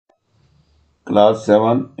Class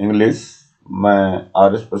 7 English. मैं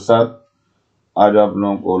R S प्रसाद आज आप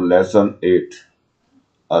लोगों को लेसन 8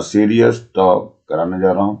 अ सीरियस टॉक कराने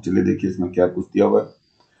जा रहा हूँ। चलिए देखिए इसमें क्या कुछ दिया हुआ है।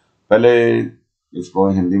 पहले इसको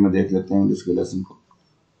हिंदी में देख लेते हैं, इंग्लिश के लेसन को।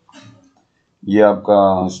 ये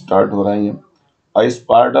आपका स्टार्ट हो रहा है। A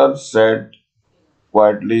spider set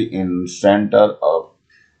quietly in centre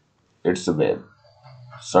of its web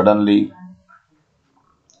suddenly,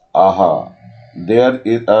 aha, there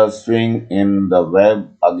is a swing in the web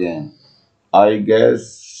again. I guess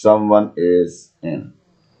someone is in.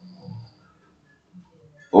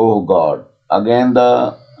 Oh God, again the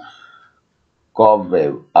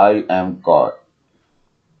cobweb. I am caught.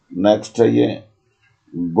 Next है ये.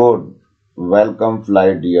 Good. Welcome, fly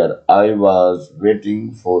dear. I was waiting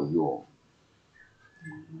for you.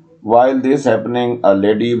 While this happening, a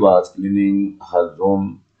lady was cleaning her room.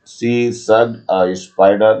 She sucked a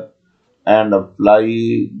spider and a fly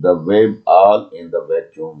the web all in the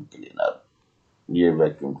vacuum cleaner. ये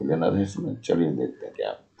vacuum cleaner है इसमें। चलिए देखते हैं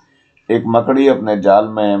क्या। एक मकड़ी अपने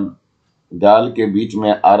जाल के बीच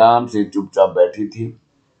में आराम से चुपचाप बैठी थी।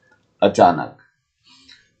 अचानक,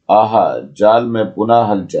 आहा, जाल में पुनः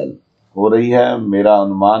हलचल हो रही है। मेरा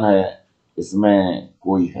अनुमान है इसमें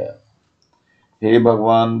कोई है। हे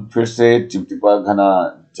भगवान, फिर से चिपचिपा घना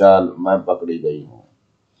जाल, मैं पकड़ी गई हूँ।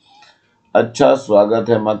 अच्छा स्वागत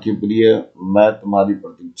है मक्खी प्रिय, मैं तुम्हारी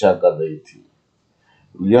प्रतीक्षा कर रही थी।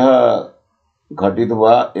 यह घटित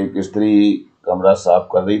हुआ। एक स्त्री कमरा साफ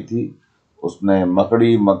कर रही थी। उसने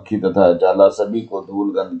मकड़ी, मक्खी तथा जाला सभी को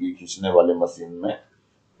धूल गंदगी खींचने वाले मशीन में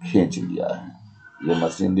खींच लिया है। ये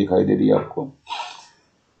मशीन दिखाई दे रही है आपको।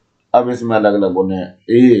 अब इसमें अलग अलग बोले हैं।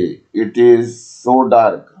 इट इज सो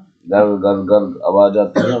डार्क, गर गर गर आवाज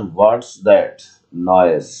आती है। What's that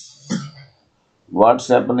noise,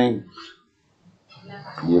 what's happening,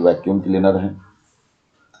 ये वैक्यूम क्लीनर है।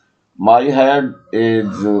 My head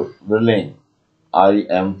is willing, I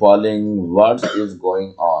am falling, what is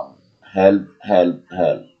going on, help help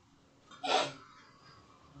help.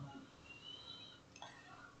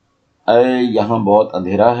 अरे यहाँ बहुत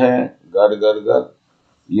अंधेरा है, गर गर गर,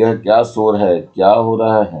 यह क्या शोर है, क्या हो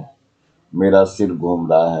रहा है। मेरा सिर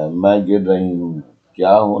घूम रहा है, मैं गिर रही हूँ,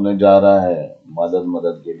 क्या होने जा रहा है। मदद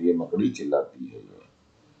मदद के लिए मकड़ी चिल्लाती है।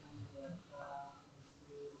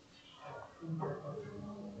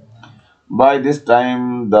 By this time,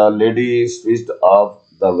 the lady switched off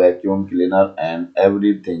the vacuum cleaner and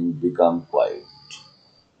everything became quiet.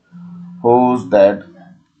 Who's that?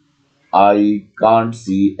 I can't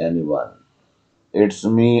see anyone. It's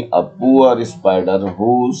me, a poor spider.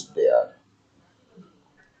 Who's there?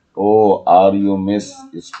 Oh, are you Miss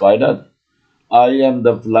Spider? I am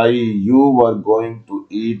the fly you were going to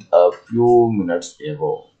eat a few minutes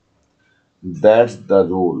ago. That's the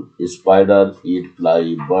rule. Spider eat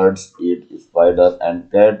fly, birds eat spider, and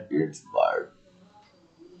cat eats bird.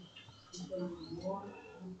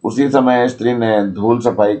 उसी समय स्त्री ने धूल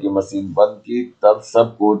सफाई की machine बंद की। तब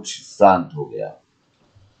सब कुछ शांत हो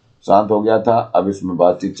गया था। अब इसमें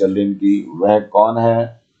बातचीत चल रही थी। वह कौन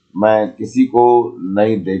है? मैं किसी को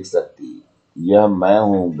नहीं देख सकती। यह मैं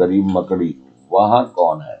हूँ, गरीब मकड़ी। वहाँ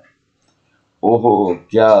कौन है? ओहो,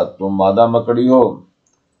 क्या तुम मादा मकड़ी हो?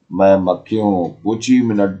 मैं मक्खी हूँ। कुछ ही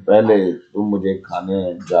मिनट पहले तुम मुझे खाने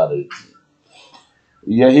जा रही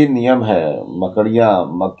थी। यही नियम है। मकड़ियाँ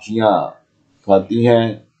मक्खियाँ खाती हैं,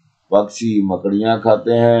 पक्षी मकड़ियाँ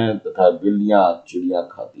खाते हैं तथा बिल्लियाँ चिड़िया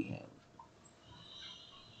खाती हैं।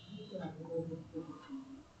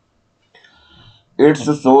 It's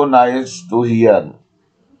so nice to hear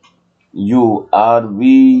you. Are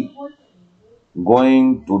we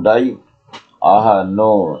going to die? Ah,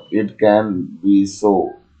 no, it can be so.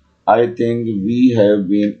 I think we have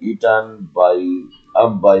been eaten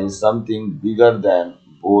by something bigger than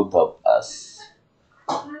both of us.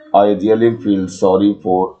 I really feel sorry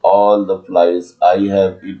for all the flies I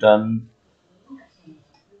have eaten.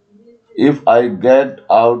 If I get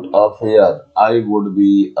out of here, I would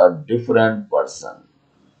be a different person.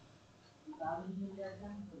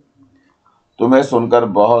 तुम्हें सुनकर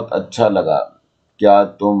बहुत अच्छा लगा। क्या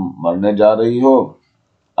तुम मरने जा रही हो?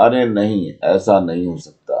 अरे नहीं, ऐसा नहीं हो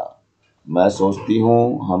सकता। मैं सोचती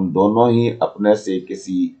हूँ हम दोनों ही अपने से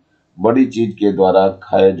किसी बड़ी चीज के द्वारा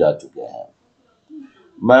खाए जा चुके हैं।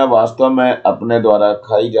 मैं वास्तव में अपने द्वारा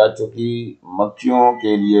खाई जा चुकी मक्खियों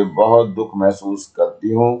के लिए बहुत दुख महसूस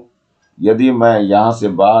करती हूँ। यदि मैं यहाँ से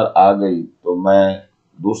बाहर आ गई तो मैं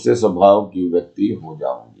दूसरे स्वभाव की व्यक्ति हो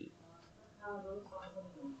जाऊंगी।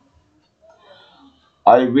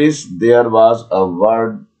 I wish there was a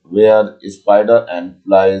world where spider and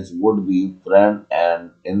flies would be friends and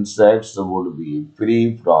insects would be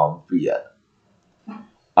free from fear.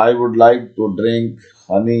 I would like to drink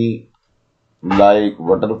honey like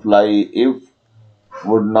butterfly. If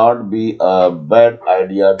would not be a bad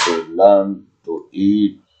idea to learn to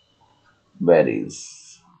eat berries.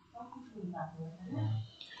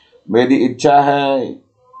 मेरी इच्छा है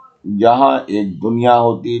यहाँ एक दुनिया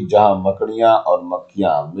होती जहाँ मकड़ियाँ और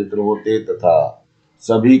मक्खियाँ मित्र होते तथा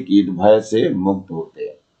सभी कीट भय से मुक्त होते।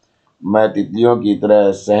 मैं तितलियों की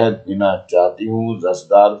तरह शहद पीना चाहती हूँ।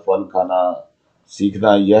 रसदार फल खाना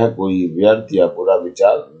सीखना यह कोई व्यर्थ या बुरा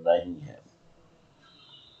विचार नहीं है।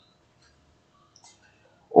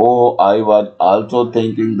 Oh, I was also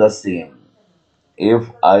thinking the same.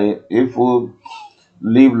 If we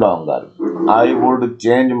live longer, I would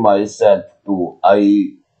change myself too.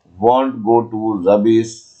 I won't go to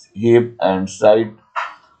rubbish heap and sit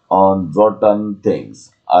on rotten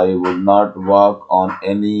things. I would not walk on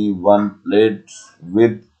any one plate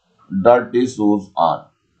with dirty shoes on.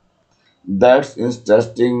 That's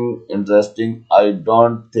interesting. Interesting. I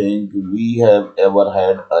don't think we have ever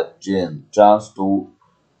had a chance to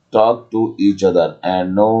talk to each other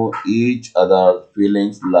and know each other's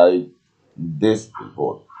feelings like this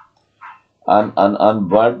before.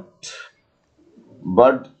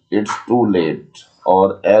 But it's too late,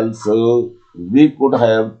 or else we could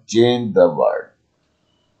have changed the world.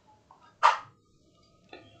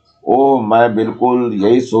 ओह, मैं बिल्कुल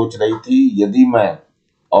यही सोच रही थी। यदि मैं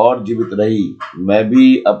और जीवित रही, मैं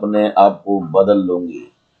भी अपने आप को बदल लूंगी।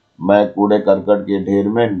 मैं कूड़े करकट के ढेर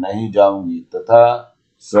में नहीं जाऊंगी तथा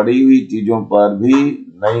सड़ी हुई चीजों पर भी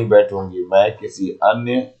नहीं बैठूंगी। मैं किसी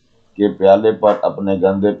अन्य के प्याले पर अपने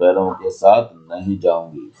गंदे पैरों के साथ नहीं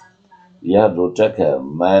जाऊंगी। यह रोचक है।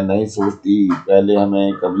 मैं नहीं सोचती पहले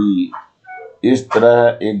हमें कभी इस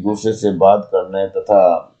तरह एक दूसरे से बात करने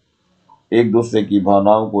तथा एक दूसरे की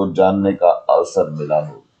भावनाओं को जानने का अवसर मिला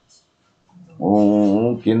हो।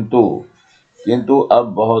 किंतु किंतु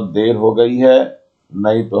अब बहुत देर हो गई है,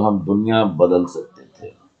 नहीं तो हम दुनिया बदल सकते थे।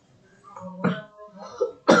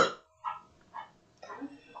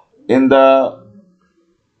 In the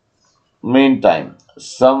meantime,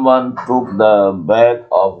 someone took the bag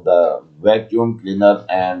of the vacuum cleaner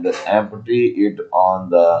and emptied it on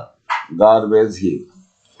the garbage heap.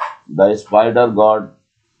 The spider got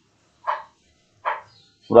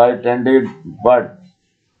frightened, but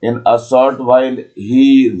in a short while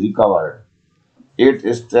he recovered.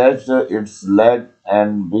 It stretched its leg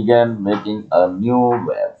and began making a new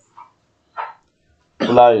web.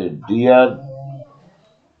 Fly, dear,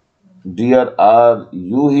 are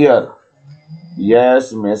you here?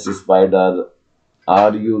 Yes, Miss Spider,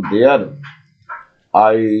 are you there?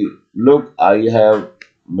 I have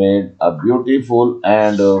made a beautiful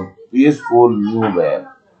and peaceful new web.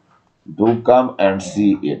 Do come and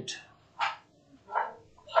see it.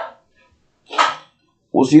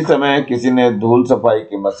 उसी समय किसी ने धूल सफाई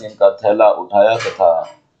की machine का थैला उठाया तथा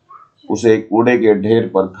उसे कूड़े के ढेर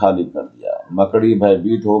पर खाली कर दिया। मकड़ी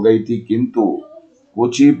भयभीत हो गई थी, किंतु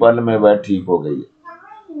कुछ ही पल में वह ठीक हो गई।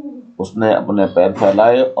 उसने अपने पैर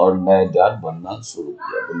फैलाए और नए जाल बुनना शुरू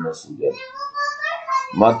किया।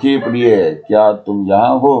 मक्खी प्रिय, क्या तुम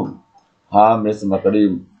यहाँ हो? हाँ मिस मकड़ी,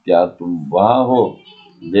 क्या तुम वहाँ हो?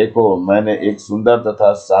 देखो, मैंने एक सुंदर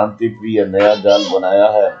तथा शांति प्रिय नया जाल बनाया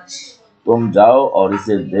है। तुम जाओ और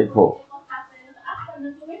इसे देखो।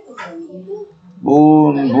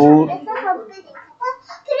 बून बून,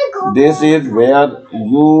 this is where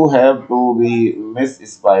you have to be, Miss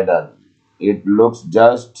Spider. It looks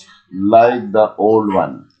just like the old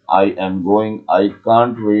one. I am going. I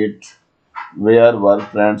can't wait. Where were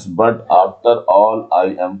friends? But after all,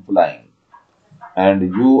 I am flying, and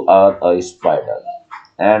you are a spider.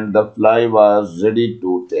 And the fly was ready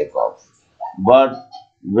to take off. But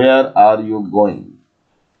where are you going?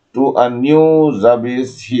 To a new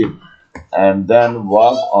rubbish heap, and then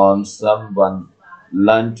walk on someone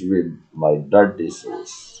lunch with my dirty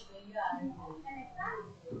shoes.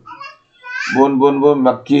 बुन बुन बुन,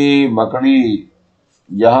 मक्खी मकड़ी,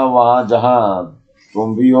 यहाँ वहाँ जहाँ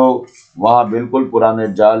तुम भी हो, वहाँ बिल्कुल पुराने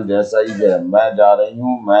जाल जैसा ही है। मैं जा रही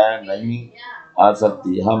हूँ, मैं नहीं आ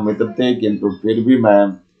सकती। हम मित्र थे, किंतु फिर भी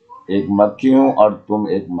मैं एक मक्खी हूँ और तुम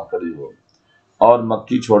एक मकड़ी हो। और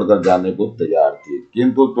मक्खी छोड़कर जाने को तैयार थी।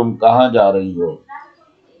 किंतु तुम कहाँ जा रही हो?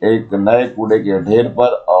 एक नए कूड़े के ढेर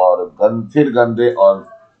पर, और फिर गंदे और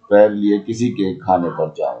पैर लिए किसी के खाने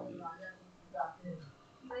पर जाऊंगी।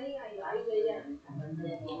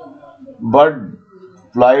 But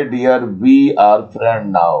fly dear, we are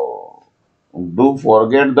friend now. Do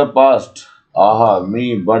forget the past. आहा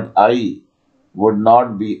मी, but I would not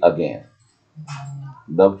be again.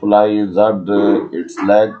 The fly rubbed its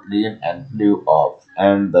leg clean and flew off,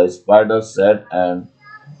 and the spider sat and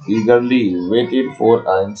eagerly waited for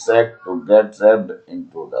an insect to get trapped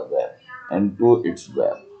into its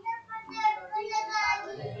web.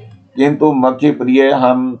 किंतु मक्खी प्रिय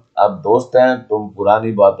हम अब दोस्त हैं, तुम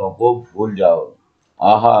पुरानी बातों को भूल जाओ।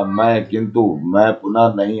 आहा मैं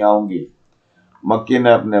पुनः नहीं आऊंगी। मक्खी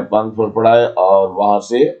ने अपने पंख फड़फड़ाए और वहां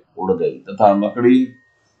से उड़ गई तथा मकड़ी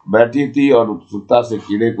बैठी थी और उत्सुकता से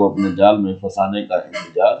कीड़े को अपने जाल में फंसाने का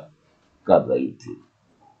इंतजार कर रही थी।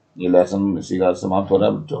 ये लेसन इसी का समाप्त हो रहा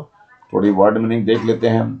है बच्चों। थोड़ी वर्ड मीनिंग देख लेते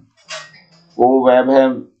हैं। को वेब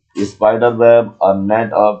है spider web, a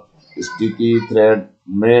net of sticky thread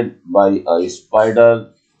made by a spider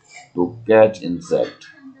to catch insect.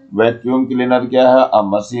 Vacuum cleaner क्या है? अ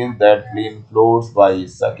machine that clean floors bye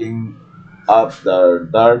sucking up the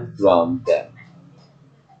dirt from them.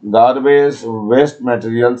 Garbage waste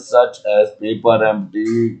materials such as paper,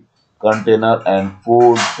 empty container and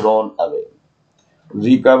food thrown away.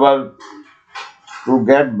 Recover to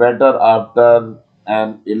get better after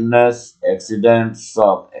an illness, accident,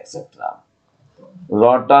 shock, etc.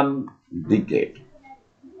 Rotten, decayed.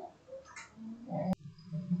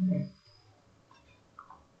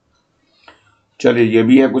 चलिए ये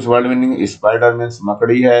भी है कुछ word meaning. Spider means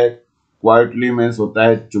मकड़ी है। Quietly means होता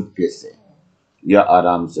है चुपके से या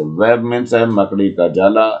आराम से। वेब मीन्स है मकड़ी का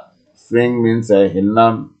जाला। स्विंग मीन्स है हिलना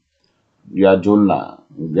या झूलना।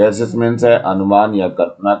 गैसेस मीन्स है अनुमान या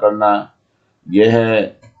कल्पना करना। यह है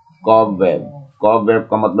कॉब वेब। कॉब वेब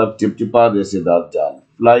का मतलब चिपचिपा रेशेदार जाल।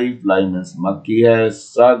 फ्लाई, फ्लाई मीन्स मक्खी है।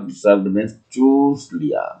 सग्ड, सग्ड मीन्स चूस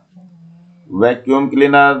लिया। वैक्यूम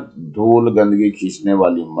क्लीनर धूल गंदगी खींचने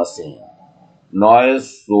वाली मशीन।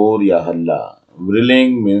 नॉइस शोर या हल्ला।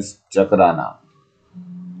 व्रिलिंग मीन्स चकराना,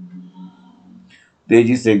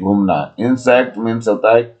 तेजी से घूमना। इंसेक्ट मीन्स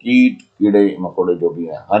होता है कीट, कीड़े मकोड़े जो भी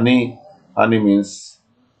है। हनी, हनी मीन्स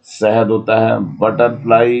शहद होता है।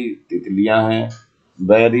 बटरफ्लाई तितलियां हैं।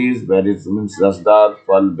 बेरीज, बेरीज मीन्स रसदार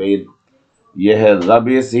फल, बेल। यह है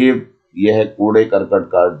रबिश हीप, यह है कूड़े करकट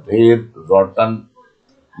का ढेर। रॉटन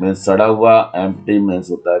मीन्स सड़ा हुआ। एम्प्टी मीन्स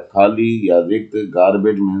होता है खाली या रिक्त।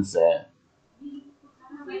 गार्बेज मीन्स है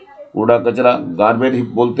कूड़ा कचरा, गार्बेज हीप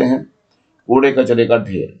बोलते हैं कूड़े कचरे का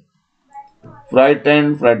ढेर।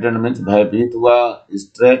 फ्राइटेंड, फ्राइटेंड मीन्स भयभीत हुआ।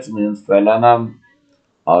 स्ट्रेच मीन्स फैलाना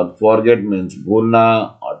और फॉरगेट मीन्स भूलना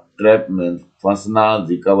और ट्रैप मीन्स फंसना।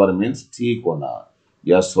 रिकवर मीन्स ठीक होना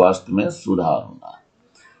या स्वास्थ्य में सुधार होना।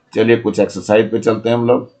 चलिए कुछ एक्सरसाइज पे चलते हैं हम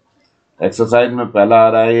लोग। एक्सरसाइज में पहला आ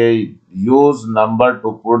रहा है use number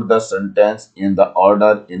two put the sentence in the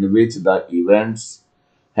order in which the events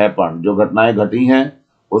happen. जो घटनाएं घटी हैं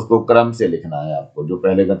उसको क्रम से लिखना है आपको। जो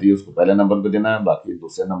पहले घटी है उसको पहले नंबर पे देना है, बाकी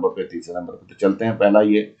दूसरे नंबर पे, तीसरे नंबर पे। तो चलते हैं। पहला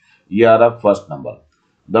ये आ रहा first number.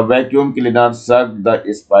 The vacuum cleaner suck the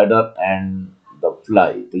spider and the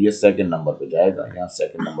fly. तो ये सेकंड नंबर पे जाएगा। यहाँ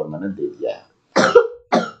सेकंड नंबर मैंने दे दिया है।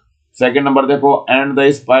 सेकंड नंबर देखो, and the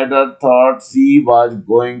spider thought she was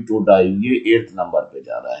going to die. ये एट्थ नंबर पे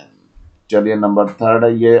जा रहा है। चलिए नंबर थर्ड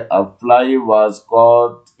है ये, अ fly was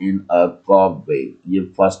caught in a cobweb. ये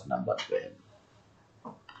फर्स्ट नंबर पे है।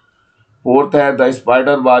 फोर्थ है the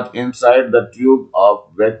spider was inside the tube of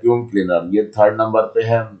vacuum cleaner. ये थर्ड नंबर पे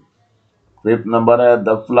है। फिफ्थ नंबर है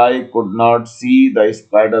the fly could not see the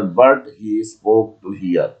spider but he spoke to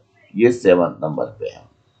here. ये seventh number पे है।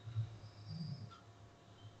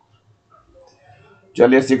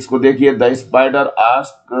 चलिए सिक्स को देखिए, the spider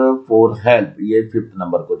ask for help. ये फिफ्थ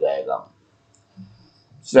नंबर को जाएगा।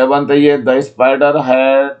 सेवंथ है ये, द स्पाइडर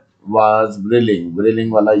हैड वाज ब्रिलिंग।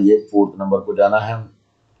 ब्रिलिंग वाला ये फोर्थ नंबर को जाना है।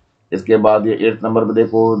 इसके बाद ये एट्थ नंबर पे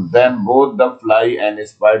देखो, then both the fly and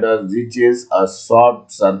spider reaches a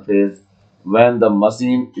soft surface when the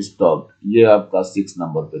machine stopped. ये आपका सिक्स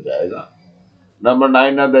नंबर पे जाएगा। नंबर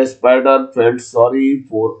नाइन है the spider felt sorry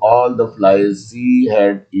for all the flies she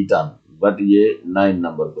had eaten. But ये nine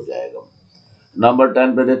number पे जाएगा। Number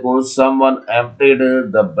 10 पे देखो, someone emptied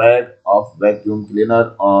the bag of vacuum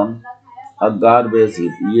cleaner on a garbage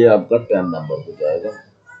heap. ये आपका 10 नंबर पे जाएगा।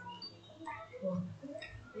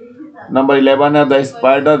 नंबर 11 है the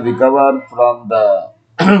spider recover from the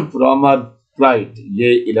from her flight.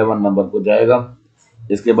 ये 11 नंबर को जाएगा।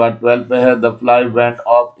 इसके बाद 12 पे है the fly went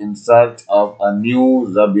of in search of a new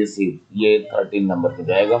rubbish heap. ये 13 नंबर पे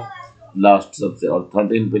जाएगा लास्ट सबसे। और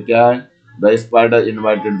 13 पे क्या है, the spider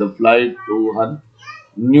invited the fly to her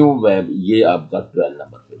new web. ये आपका 12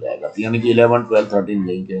 नंबर पे जाएगा। तो यानी कि 11, 12, 13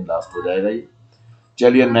 यही कहीं लास्ट हो जाएगा ये।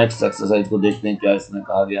 चलिए नेक्स्ट एक्सरसाइज को देखते हैं क्या इसमें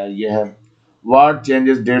कहा गया है। ये है what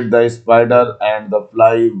changes did the spider and the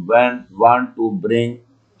fly want to bring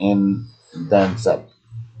in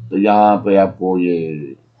themselves. तो यहाँ पे आपको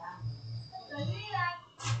ये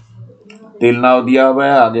टिल नाउ दिया हुआ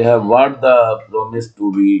है। आगे है what the promise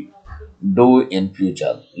to be do in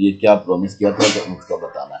future, ये क्या प्रॉमिस किया था तो उसका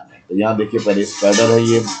बताना है हमें। तो यहाँ देखिए पहले स्पाइडर है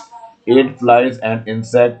ये, eight flies and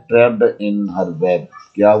insect trapped in her web.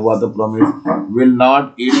 क्या हुआ तो promise, will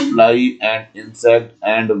not eat fly and insect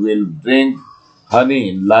and will drink Honey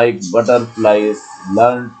like butterflies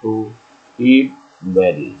learn to eat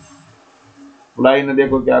berries. Fly ने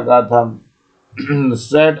देखो क्या कहा था,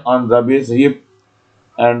 set on rubbish heap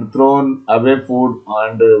and thrown away food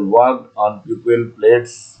and walked on pupil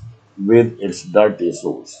plates with its dirty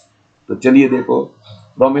shoes। तो चलिए देखो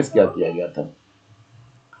promise क्या किया गया था,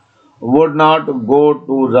 would not go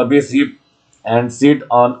to rubbish heap and sit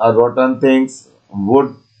on a rotten things,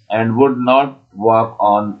 would and would not walk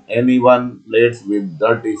on anyone plates with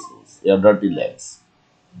dirty shoes या dirty legs।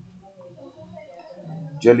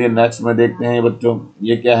 चलिए next में देखते हैं बच्चों,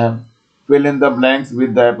 ये क्या है, fill in the blanks with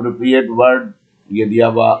the appropriate word. ये दिया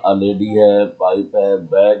हुआ अ लेडी है, पाइप है,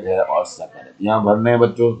 बैग है और शक्कर है। यहाँ भरने हैं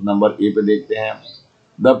बच्चों। नंबर ए पे देखते हैं,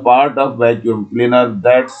 the part of vacuum cleaner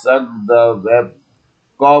that suck the web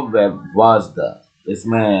cob web was the.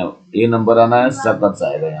 इसमें ए नंबर आना है, सकत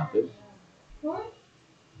आएगा यहाँ पे।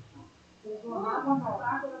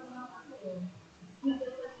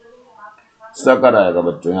 शक्कर आएगा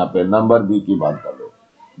बच्चों यहाँ पे। नंबर बी की बात कर लो,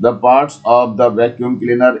 the parts of the vacuum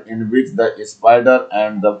cleaner in which the spider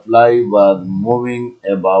and the fly were moving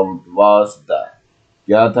about was the.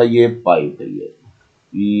 क्या था ये, पाइप है, ये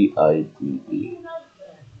PIPE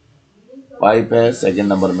पाइप है। सेकंड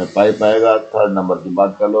नंबर में पाइप आएगा। थर्ड नंबर की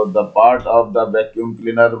बात कर लो, the part of the vacuum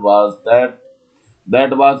cleaner was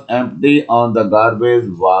that was empty on the garbage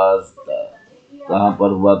was the. कहां पर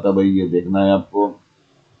हुआ था भाई, ये देखना है आपको।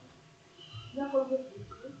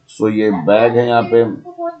 सो ये बैग है, यहाँ पे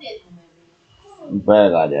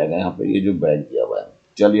बैग आ जाएगा यहाँ पे, ये जो बैग दिया हुआ है।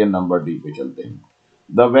 चलिए नंबर डी पे चलते हैं,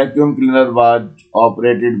 the vacuum cleaner was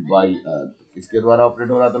operated by, किसके द्वारा ऑपरेट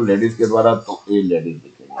हो रहा था, लेडीज के द्वारा। तो ए लेडीज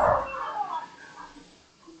दिखेगा।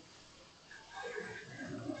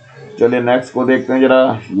 चलिए नेक्स्ट को देखते हैं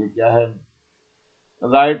जरा, ये क्या है,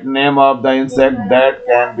 write name of the insect that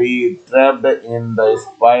can be trapped in the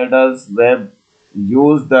spiders web,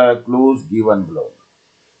 use the clues given below.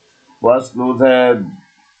 First clues है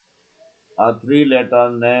a three letter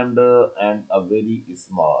named and a very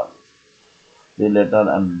small, three letter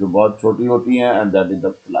and जो बहुत छोटी होती हैं, and that is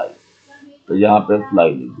the fly. तो यहाँ पे fly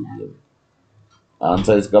लिख दीजिए,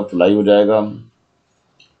 आंसर इसका फ्लाई हो जाएगा।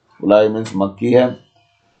 फ्लाई मीन्स मक्खी है।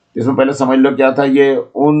 इसमें पहले समझ लो क्या था, ये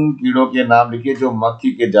उन कीड़ों के नाम लिखिए जो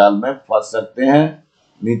मक्खी के जाल में फंस सकते हैं।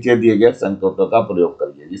 नीचे दिए गए संकेतों का प्रयोग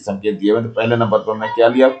करिए। ये संकेत दिए हुए, तो पहले नंबर पर मैं क्या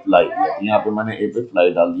लिया, फ्लाई लिया। यहाँ पे मैंने ए पे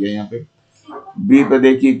फ्लाई डाल दिया। यहाँ पे बी पे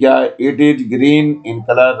देखिए क्या है, it is green in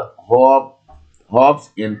colour,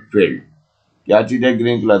 hops in field. क्या चीज है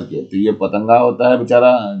ग्रीन कलर की, तो ये पतंगा होता है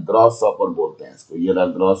बेचारा, ग्रॉस शॉपर बोलते हैं इसको। ये रहा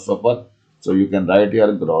gross shopper. So you can write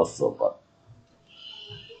here gross shopper.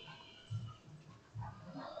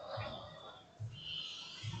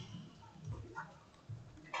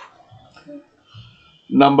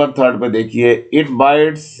 Number third पे देखिए, it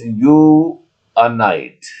bytes you a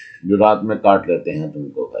night, जो रात में काट लेते हैं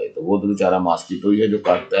तुमको भाई, तो वो तो बेचारा मॉस्किटो ही है जो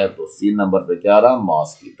काटता है। तो सी नंबर पे क्या आ रहा,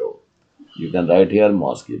 mosquito. You can write here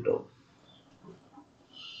mosquito.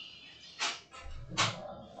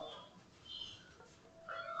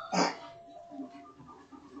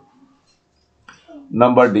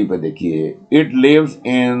 Number D पे देखिए, it lives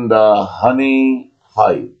in the honey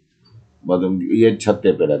hive, मतलब ये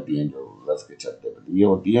छत्ते पे रहती हैं, जो रस के छत्ते पे, ये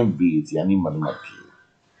होती है बीज यानी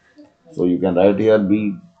मधुमक्खी। So you can write here B.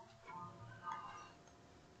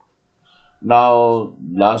 Now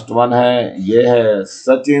last one है, ये है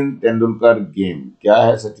सचिन तेंदुलकर गेम। क्या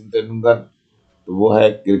है सचिन तेंदुलकर, तो वो है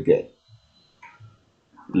क्रिकेट।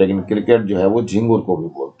 लेकिन क्रिकेट जो है वो झिंगुर को भी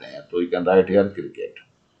बोलते हैं। तो you can write here cricket.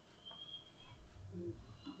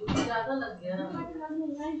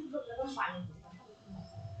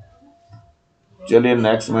 चलिए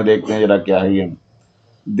नेक्स्ट में देखते हैं जरा क्या है ये,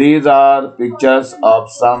 these are pictures of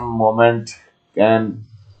some moment, can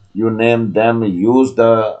you name them, use the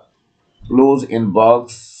clues in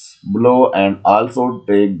box below and also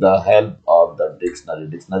take the help of the dictionary।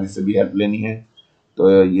 Dictionary से भी हेल्प लेनी है।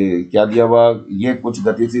 तो ये क्या दिया हुआ, ये कुछ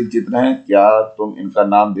गतिशील चित्र हैं, क्या तुम इनका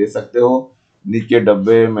नाम दे सकते हो। नीचे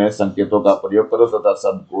डब्बे में संकेतों का प्रयोग करो तथा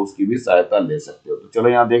शब्दकोश की भी सहायता ले सकते हो। तो चलो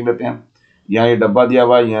यहाँ देख लेते हैं। यहाँ ये डब्बा दिया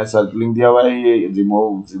हुआ है, यहाँ सर्कलिंग दिया हुआ है, ये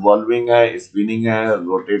रिवॉल्विंग है, स्पिनिंग है,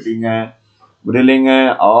 रोटेटिंग है, ग्रिलिंग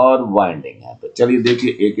है और वाइंडिंग है। तो चलिए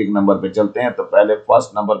देखिए एक एक नंबर पे चलते हैं। तो पहले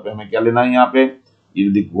फर्स्ट नंबर पे हमें क्या लेना है, यहाँ पे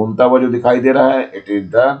ये घूमता हुआ जो दिखाई दे रहा है, इट इज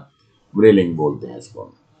द ग्रिलिंग बोलते हैं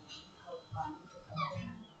इसको।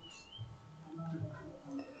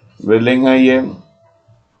 ग्रिलिंग है ये।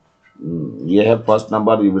 ये है फर्स्ट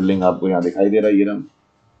नंबर, ये बिल्डिंग आपको यहाँ दिखाई दे रहा है, ये रहा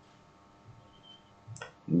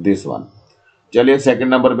दिस वन। चलिए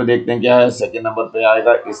सेकंड नंबर पे देखते हैं क्या है। सेकंड नंबर पे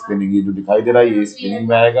आएगा स्पिनिंग, ये जो दिखाई दे रहा है ये स्पिनिंग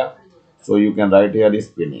में आएगा। So you can write here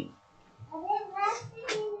spinning.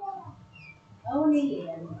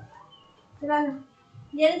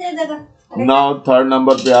 Now third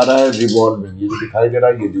number पे आ रहा है रिवॉल्विंग, ये जो दिखाई दे रहा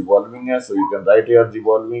है ये रिवॉल्विंग है। So you can write here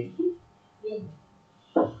revolving.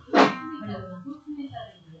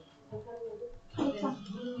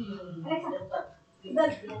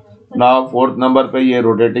 Now fourth number पे ये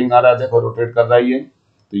रोटेटिंग आ रहा है, देखो रोटेट कर रहा है ये,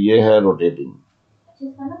 तो ये है रोटेटिंग।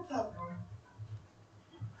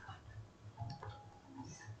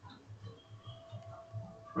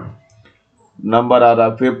 नंबर आ रहा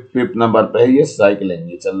है फिफ्थ, फिफ्थ नंबर पे है ये साइकिलिंग,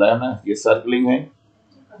 ये चल रहा है ना, ये सर्कलिंग है।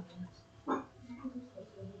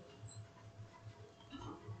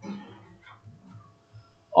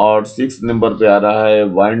 और सिक्स नंबर पे आ रहा है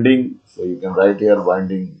winding, so you can write here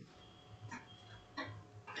winding.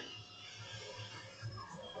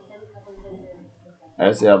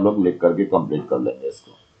 ऐसे आप लोग लिख करके कंप्लीट कर लेंगे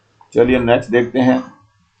इसको। चलिए नेक्स्ट देखते हैं।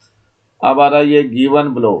 अब आ रहा है ये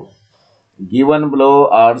given below. Given below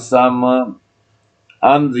are some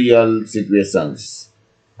unreal situations.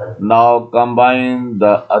 Now combine the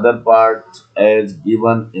other part as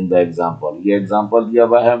given in the example. ये एग्जांपल दिया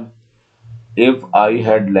हुआ है। इफ आई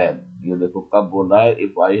हैड लेग, ये देखो कब बोल रहा है,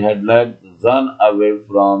 if I had leg run away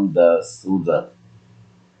from the सूजर।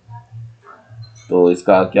 तो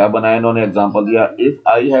इसका क्या बनाया इन्होंने, एग्जांपल दिया, if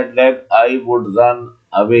I had leg I would run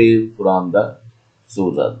away from the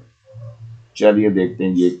सूजर। चलिए देखते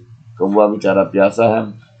हैं, ये कौवा बेचारा प्यासा है।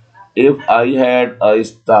 If I had a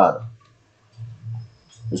star,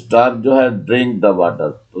 star जो है ड्रिंक द वाटर,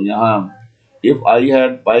 तो यहाँ इफ आई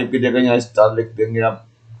हैड पाइप की जगह यहाँ स्टार लिख देंगे आप।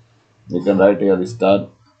 You can write here star.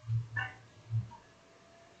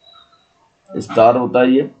 Star होता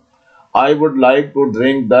है ये। I would like to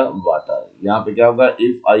drink the water, यहाँ पे क्या होगा,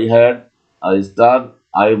 if I had a star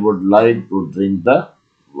I would like to drink the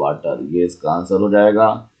water, ये इसका आंसर हो जाएगा।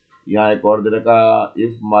 यहाँ एक और दे रखा,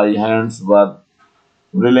 if my hands were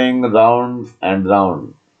whirling round and round,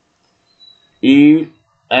 E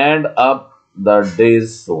and up the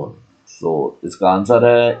days soon. So इसका आंसर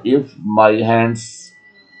है if my hands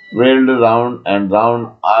whirled round and round,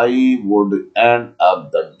 I would end up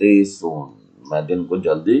the day soon. मैं दिन को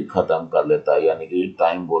जल्दी खत्म कर लेता, यानी कि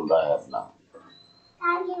टाइम बोल रहा है अपना।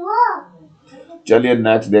 चलिए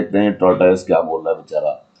नेक्स्ट देखते हैं टॉर्टोइस क्या बोल रहा है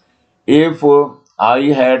बेचारा। If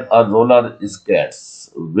I had a roller skates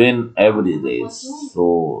win every race. So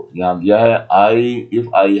यहाँ दिया है if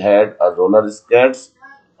I had a roller skates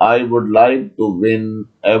I would like to win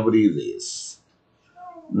every race.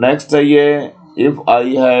 Next है ये if I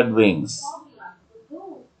had wings.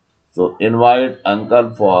 So invite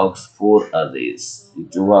Uncle Fox for a race. ये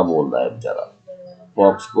चूहा बोल रहा है बेचारा,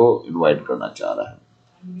 फॉक्स को इनवाइट करना चाह रहा है,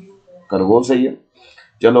 खरगोश है ये।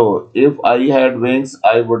 चलो, if I had wings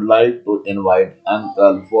I would like to invite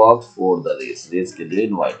uncle fox for the race, race के लिए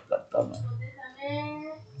इनवाइट करता मैं।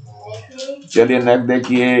 चलिए नेक्स्ट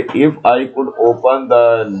देखिए, if I could open the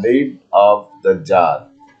lid of the jar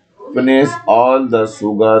finish all the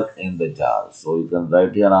sugar in the jar. So you can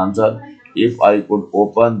write here answer, if I could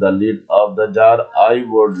open the lid of the jar I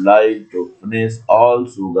would like to finish all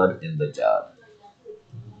sugar in the jar.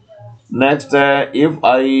 Next है, if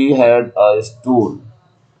I had a stool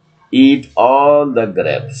eat all the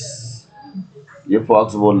grapes. ये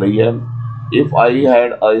fox बोल रही है, if I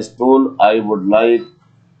had a stool I would like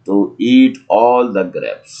to eat all the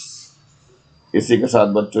grapes. इसी के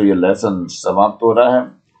साथ बच्चों ये लेसन समाप्त हो रहा है।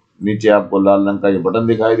 नीचे आपको लाल रंग का ये बटन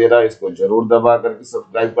दिखाई दे रहा है, इसको जरूर दबा करके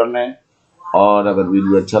सब्सक्राइब कर लें। और अगर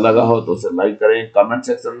वीडियो अच्छा लगा हो तो उसे लाइक करें, कमेंट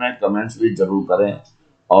सेक्शन में कमेंट्स भी जरूर करें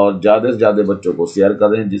और ज़्यादा से ज़्यादा बच्चों को शेयर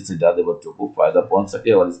करें जिससे ज़्यादा बच्चों को फायदा पहुंच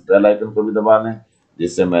सके। और इस बेल आइकन को भी दबा लें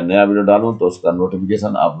जिससे मैं नया वीडियो डालूं तो उसका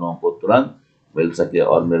नोटिफिकेशन आप लोगों को तुरंत मिल सके।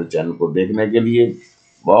 और मेरे चैनल को देखने के लिए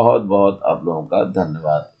बहुत बहुत आप लोगों का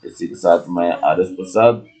धन्यवाद। इसी के साथ मैं आर एस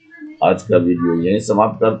प्रसाद आज का वीडियो यहीं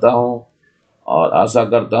समाप्त करता हूं और आशा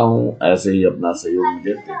करता हूं ऐसे ही अपना सहयोग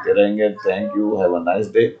मुझे देते रहेंगे। Thank you, have a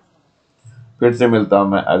nice day. फिर से मिलता हूं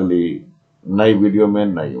मैं अगली नई वीडियो में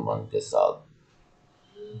नई उमंग के साथ।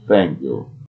 Thank you.